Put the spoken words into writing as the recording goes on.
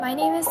My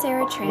name is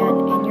Sarah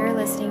Tran, and you're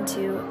listening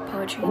to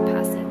Poetry in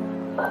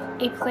Passing,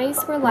 a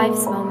place where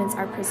life's moments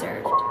are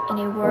preserved, in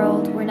a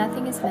world where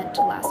nothing is meant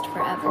to last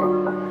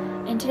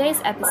forever. In today's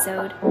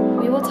episode,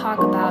 we will talk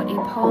about a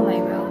poem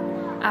I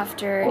wrote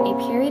after a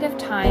period of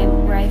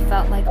time where I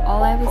felt like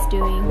all I was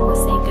doing was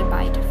saying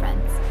goodbye to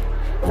friends.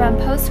 From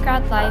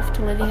post-grad life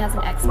to living as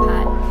an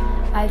expat,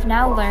 I've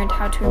now learned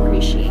how to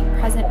appreciate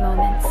present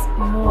moments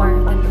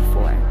more than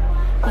before,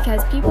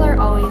 because people are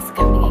always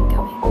coming and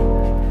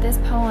going. This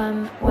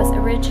poem was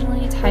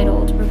originally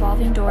titled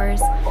Revolving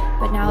Doors,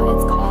 but now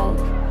it's called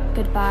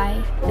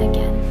Goodbye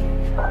Again.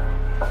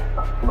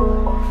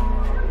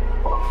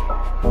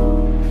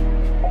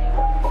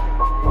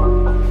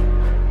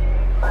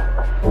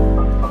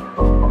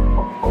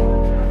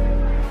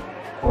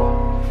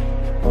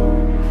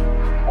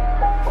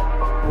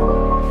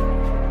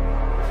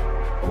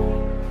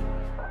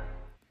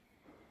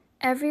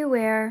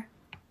 Everywhere,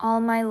 all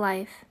my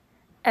life,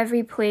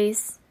 every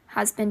place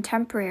has been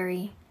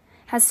temporary,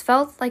 has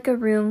felt like a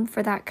room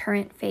for that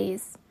current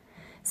phase.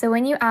 So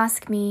when you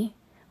ask me,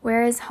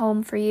 where is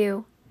home for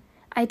you?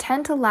 I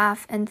tend to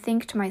laugh and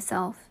think to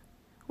myself,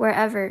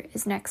 wherever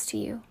is next to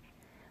you.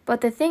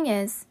 But the thing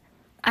is,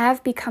 I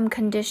have become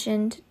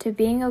conditioned to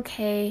being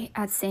okay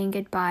at saying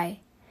goodbye.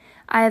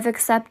 I have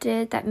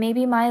accepted that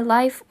maybe my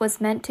life was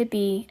meant to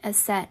be a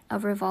set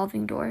of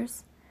revolving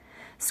doors.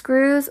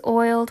 Screws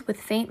oiled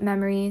with faint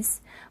memories,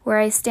 where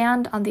I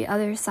stand on the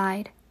other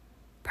side,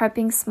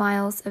 prepping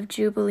smiles of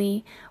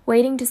jubilee,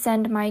 waiting to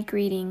send my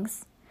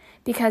greetings,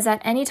 because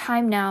at any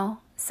time now,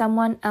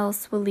 someone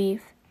else will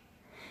leave.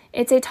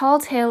 It's a tall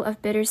tale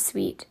of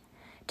bittersweet,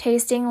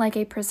 tasting like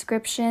a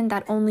prescription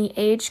that only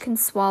age can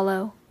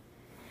swallow.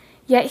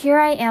 Yet here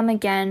I am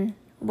again,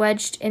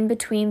 wedged in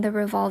between the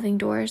revolving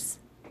doors.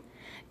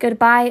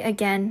 Goodbye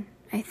again,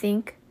 I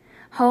think.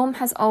 Home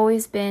has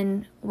always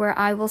been where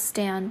I will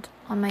stand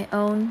on my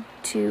own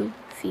 2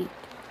 feet.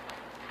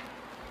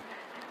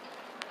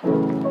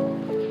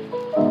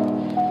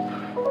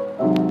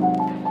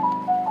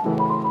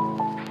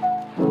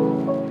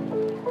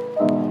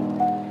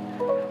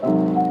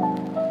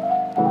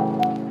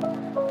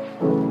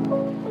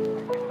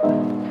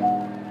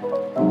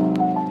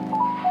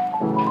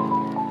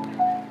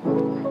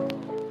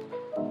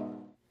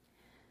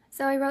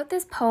 So I wrote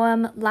this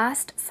poem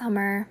last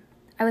summer.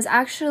 I was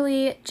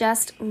actually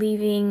just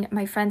leaving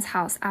my friend's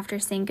house after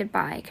saying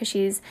goodbye because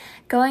she's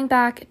going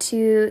back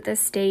to the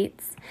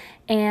States.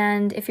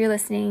 And if you're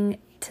listening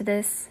to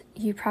this,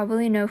 you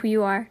probably know who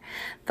you are.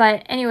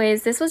 But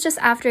anyways, this was just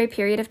after a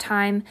period of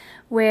time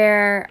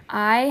where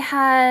I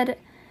had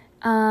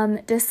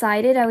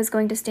decided I was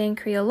going to stay in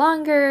Korea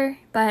longer,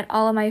 but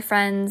all of my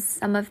friends,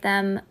 some of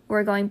them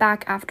were going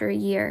back after a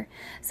year.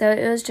 So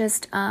it was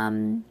just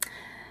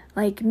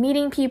like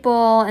meeting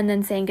people and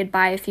then saying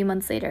goodbye a few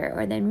months later,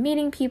 or then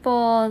meeting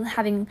people,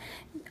 having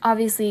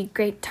obviously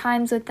great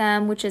times with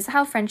them, which is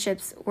how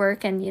friendships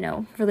work and,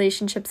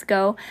 relationships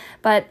go,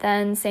 but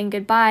then saying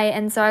goodbye.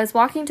 And so I was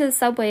walking to the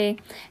subway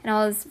and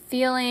I was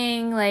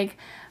feeling like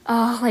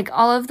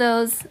all of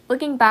those,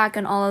 looking back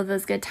on all of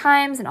those good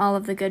times and all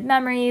of the good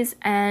memories.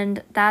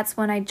 And that's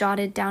when I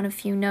jotted down a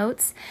few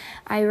notes.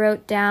 I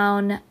wrote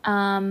down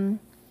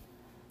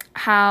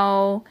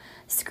how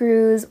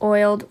screws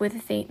oiled with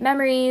faint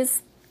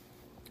memories,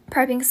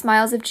 prepping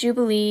smiles of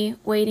jubilee,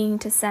 waiting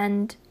to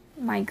send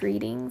my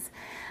greetings.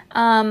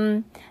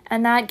 And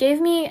that gave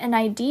me an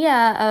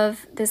idea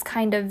of this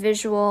kind of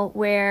visual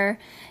where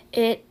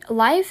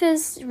life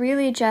is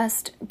really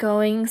just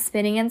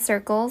spinning in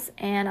circles,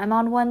 and I'm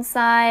on one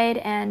side,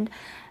 and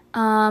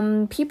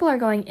people are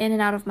going in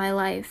and out of my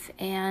life,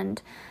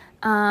 and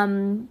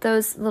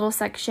those little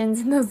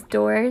sections in those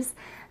doors,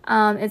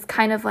 it's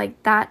kind of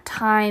like that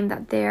time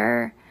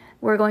that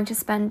we're going to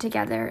spend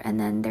together, and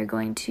then they're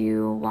going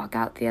to walk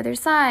out the other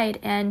side.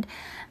 And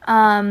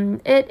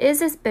it is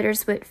this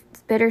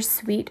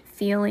bittersweet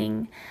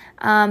feeling.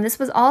 This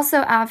was also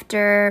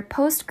after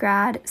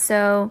post-grad,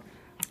 so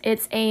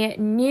it's a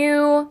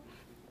new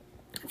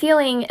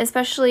feeling,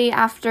 especially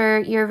after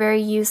you're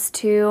very used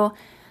to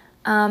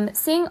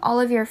seeing all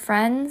of your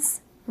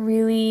friends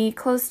really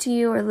close to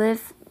you, or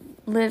live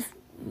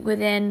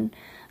within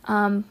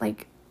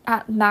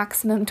at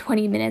maximum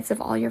 20 minutes of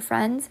all your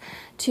friends,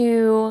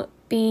 to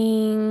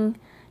being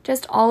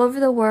just all over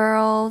the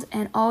world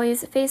and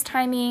always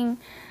FaceTiming.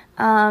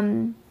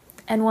 And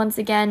once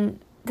again,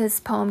 this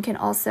poem can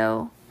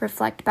also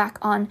reflect back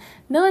on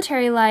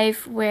military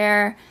life,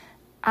 where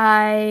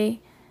I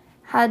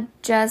had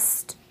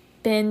just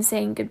been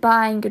saying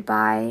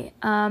goodbye.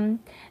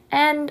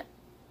 And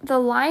the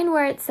line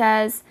where it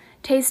says,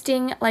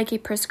 tasting like a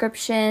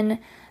prescription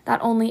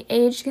that only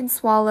age can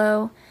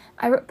swallow,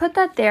 I put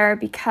that there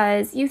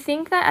because you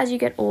think that as you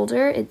get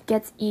older, it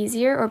gets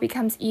easier or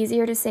becomes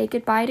easier to say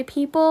goodbye to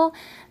people.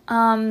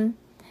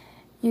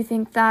 You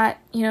think that,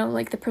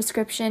 the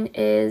prescription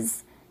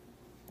is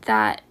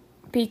that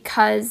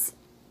because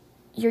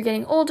you're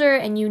getting older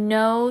and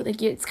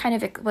it's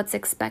kind of what's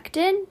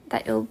expected,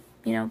 that it'll,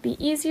 be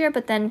easier,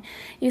 but then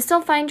you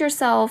still find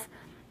yourself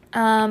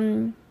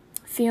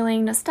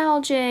feeling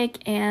nostalgic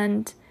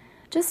and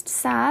just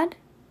sad.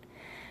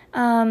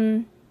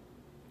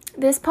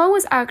 This poem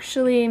was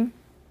actually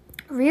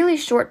really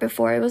short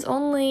before. It was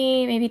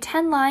only maybe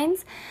 10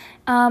 lines,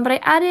 but I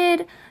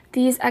added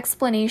these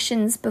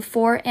explanations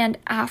before and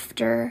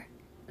after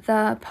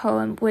the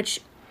poem,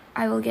 which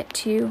I will get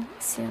to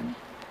soon.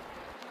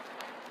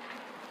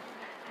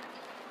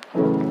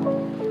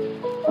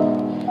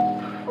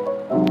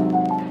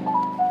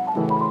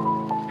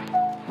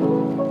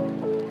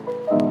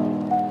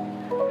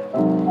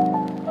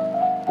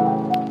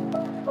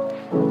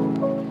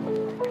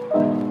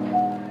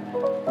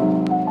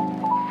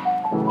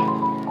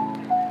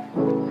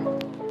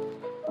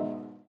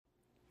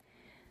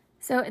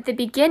 So at the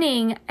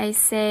beginning, I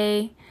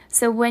say,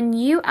 so when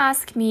you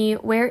ask me,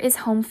 where is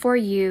home for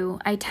you?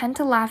 I tend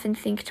to laugh and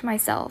think to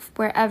myself,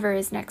 wherever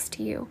is next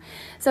to you.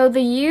 So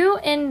the you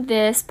in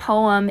this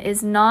poem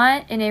is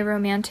not in a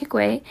romantic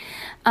way.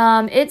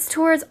 It's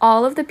towards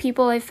all of the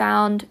people I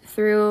found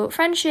through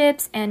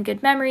friendships and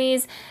good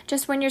memories,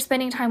 just when you're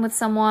spending time with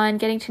someone,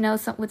 getting to know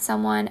with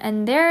someone,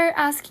 and they're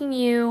asking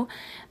you,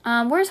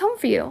 where's home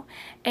for you?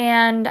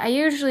 And I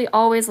usually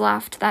always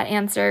laughed that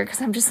answer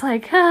because I'm just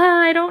like,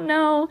 I don't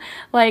know.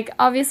 Like,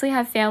 obviously I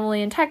have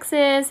family in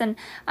Texas, and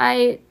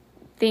I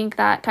think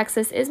that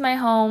Texas is my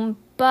home,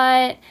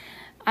 but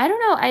I don't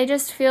know. I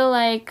just feel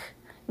like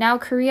now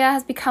Korea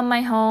has become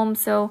my home,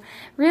 so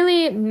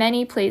really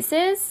many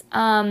places.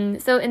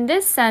 So in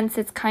this sense,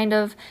 it's kind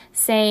of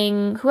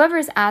saying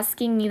whoever's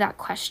asking me that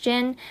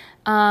question,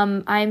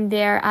 I'm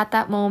there at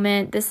that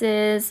moment. This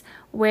is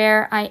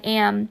where I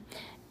am.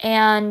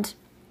 And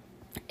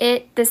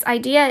this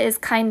idea is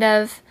kind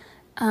of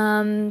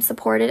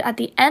supported at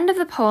the end of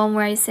the poem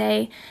where I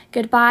say,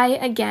 goodbye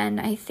again,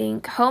 I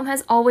think. Home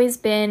has always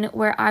been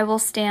where I will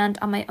stand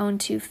on my own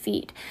 2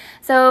 feet.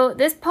 So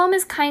this poem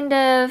is kind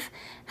of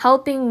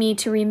helping me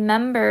to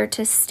remember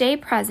to stay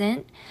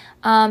present,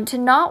 to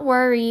not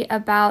worry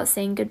about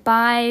saying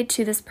goodbye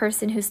to this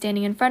person who's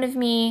standing in front of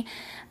me,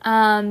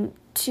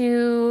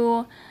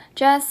 to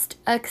just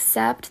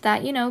accept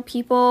that,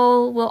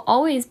 people will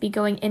always be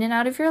going in and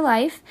out of your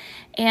life,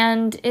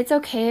 and it's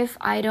okay if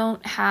I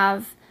don't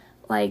have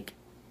like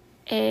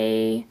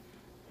a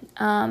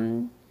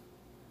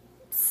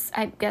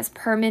I guess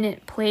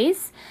permanent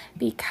place,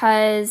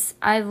 because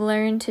I've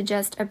learned to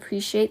just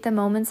appreciate the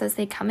moments as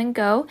they come and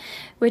go,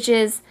 which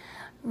is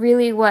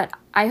really what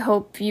I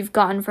hope you've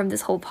gotten from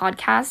this whole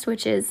podcast,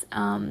 which is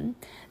the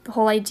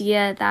whole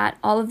idea that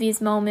all of these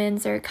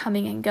moments are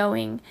coming and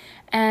going.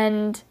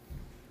 And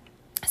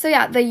so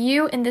yeah, the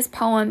you in this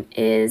poem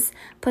is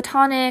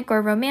platonic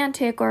or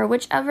romantic or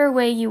whichever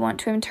way you want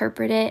to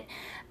interpret it.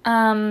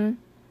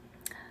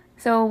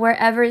 So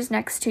wherever is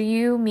next to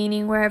you,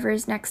 meaning wherever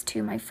is next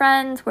to my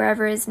friends,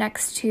 wherever is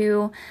next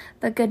to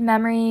the good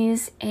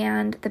memories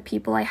and the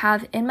people I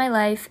have in my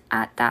life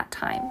at that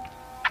time.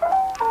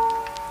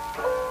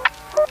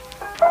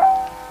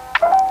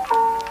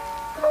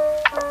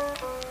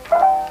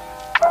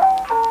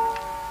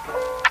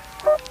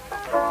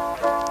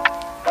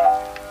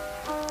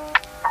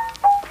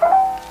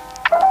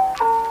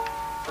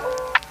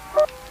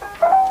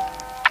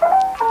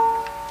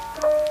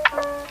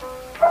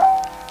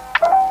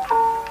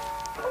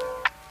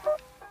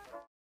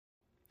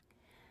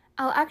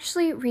 I'll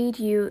actually read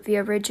you the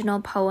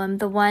original poem,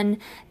 the one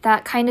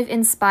that kind of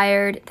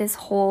inspired this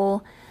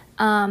whole,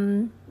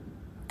 the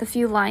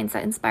few lines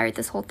that inspired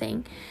this whole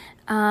thing.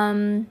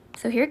 So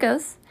here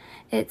goes.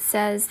 It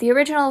says, the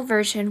original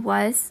version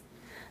was,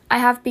 I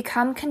have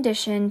become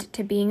conditioned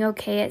to being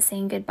okay at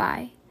saying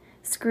goodbye.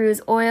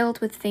 Screws oiled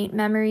with faint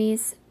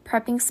memories,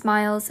 prepping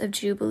smiles of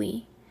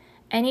jubilee.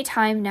 Any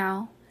time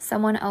now,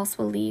 someone else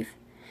will leave.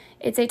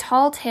 It's a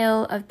tall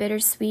tale of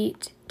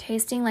bittersweet,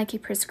 tasting like a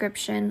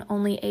prescription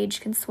only age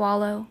can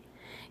swallow.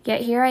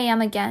 Yet here I am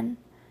again,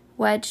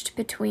 wedged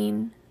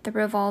between the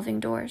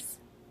revolving doors.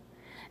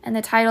 And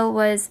the title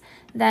was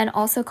then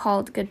also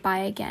called Goodbye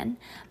Again.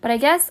 But I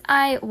guess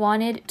I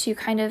wanted to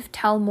kind of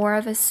tell more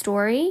of a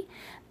story.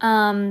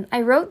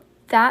 I wrote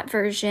that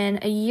version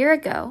a year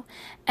ago.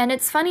 And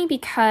it's funny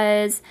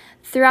because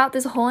throughout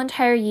this whole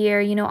entire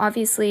year,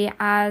 obviously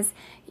as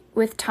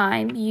with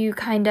time, you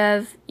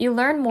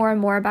learn more and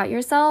more about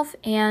yourself,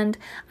 and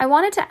I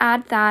wanted to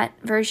add that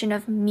version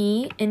of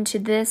me into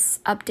this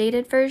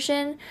updated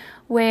version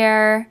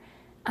where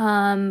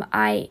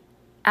I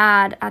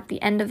add at the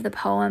end of the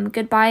poem,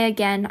 goodbye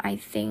again, I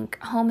think.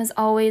 Home has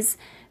always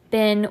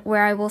been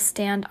where I will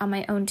stand on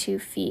my own 2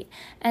 feet.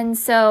 And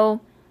so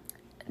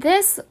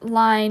these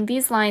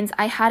lines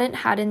I hadn't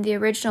had in the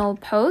original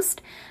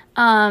post,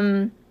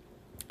 and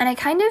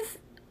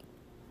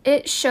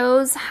it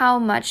shows how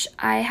much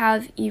I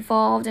have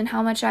evolved and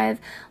how much I've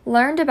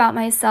learned about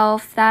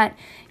myself that,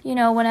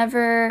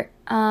 whenever,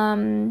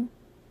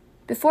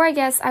 before I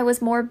guess I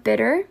was more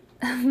bitter,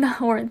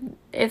 or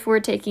if we're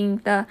taking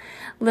the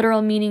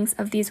literal meanings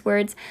of these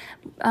words,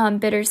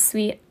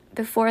 bittersweet.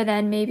 Before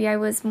then, maybe I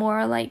was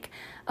more like,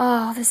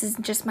 oh, this is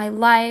just my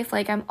life.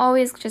 Like, I'm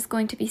always just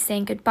going to be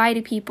saying goodbye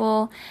to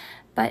people.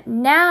 But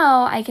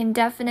now I can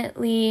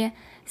definitely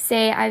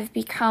say I've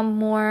become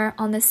more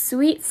on the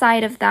sweet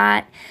side of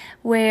that,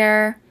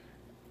 where,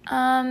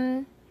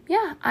 I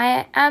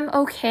am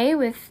okay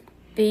with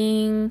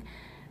being,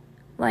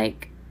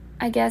 like,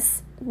 I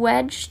guess,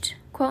 wedged,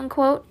 quote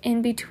unquote,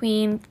 in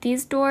between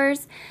these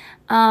doors,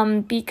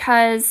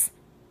 because,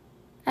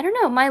 I don't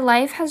know, my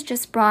life has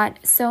just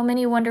brought so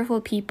many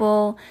wonderful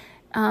people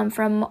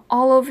from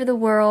all over the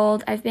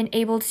world. I've been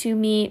able to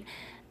meet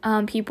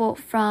people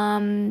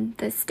from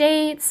the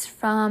States,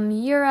 from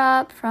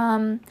Europe,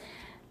 from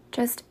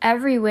just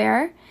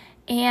everywhere.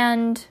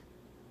 And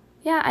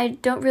yeah, I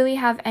don't really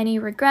have any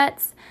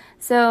regrets.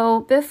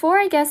 So before,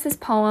 I guess this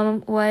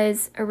poem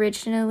was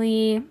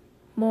originally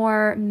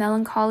more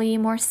melancholy,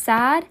 more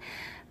sad,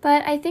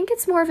 but I think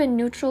it's more of a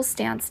neutral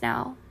stance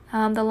now.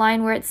 The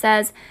line where it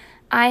says,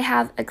 I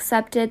have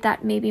accepted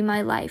that maybe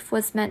my life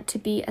was meant to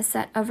be a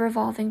set of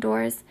revolving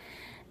doors.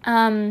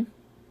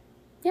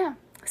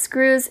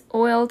 Screws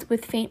oiled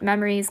with faint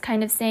memories,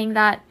 kind of saying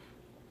that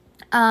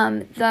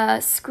the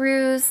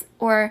screws,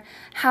 or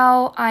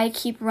how I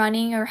keep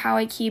running, or how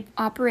I keep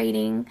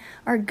operating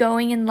or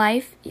going in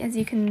life, I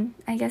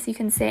guess you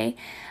can say,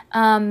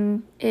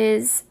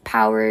 is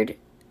powered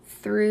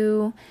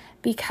through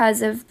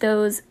because of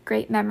those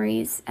great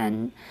memories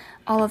and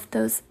all of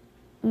those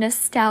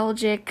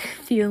nostalgic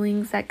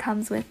feelings that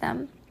comes with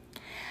them.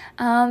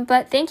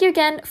 But thank you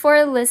again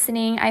for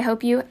listening. I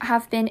hope you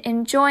have been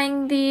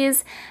enjoying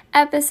these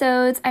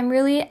episodes. I'm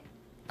really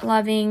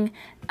loving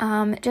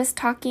just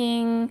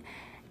talking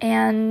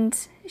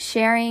and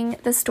sharing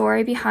the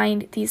story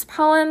behind these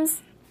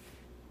poems.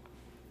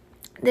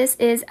 This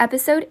is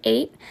episode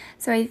 8,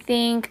 so I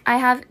think I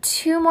have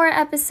 2 more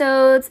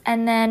episodes,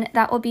 and then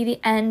that will be the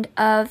end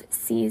of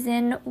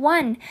season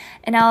 1,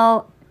 and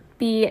I'll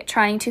be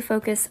trying to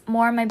focus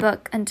more on my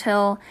book and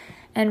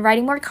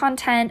writing more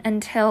content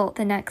until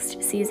the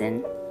next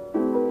season.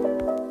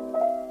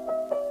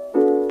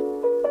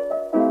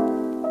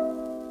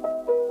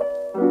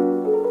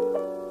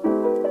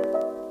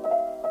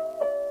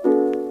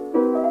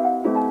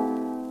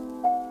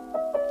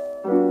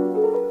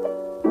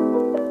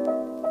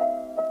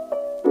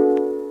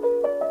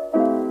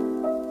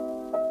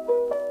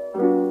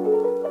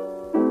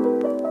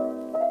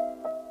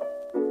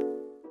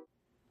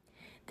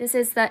 This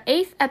is the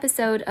 8th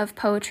episode of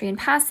Poetry in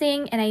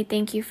Passing, and I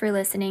thank you for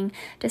listening.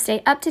 To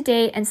stay up to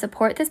date and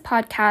support this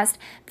podcast,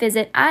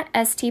 visit at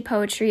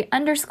 @stpoetry_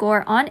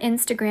 on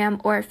Instagram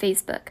or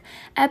Facebook.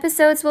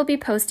 Episodes will be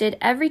posted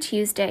every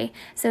Tuesday,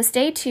 so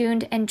stay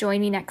tuned and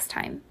join me next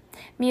time.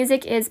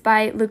 Music is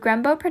by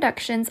Lugrembo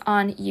Productions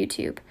on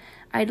YouTube.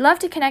 I'd love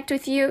to connect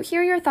with you,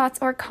 hear your thoughts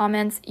or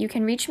comments. You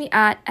can reach me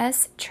at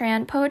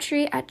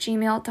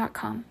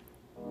stranpoetry@gmail.com.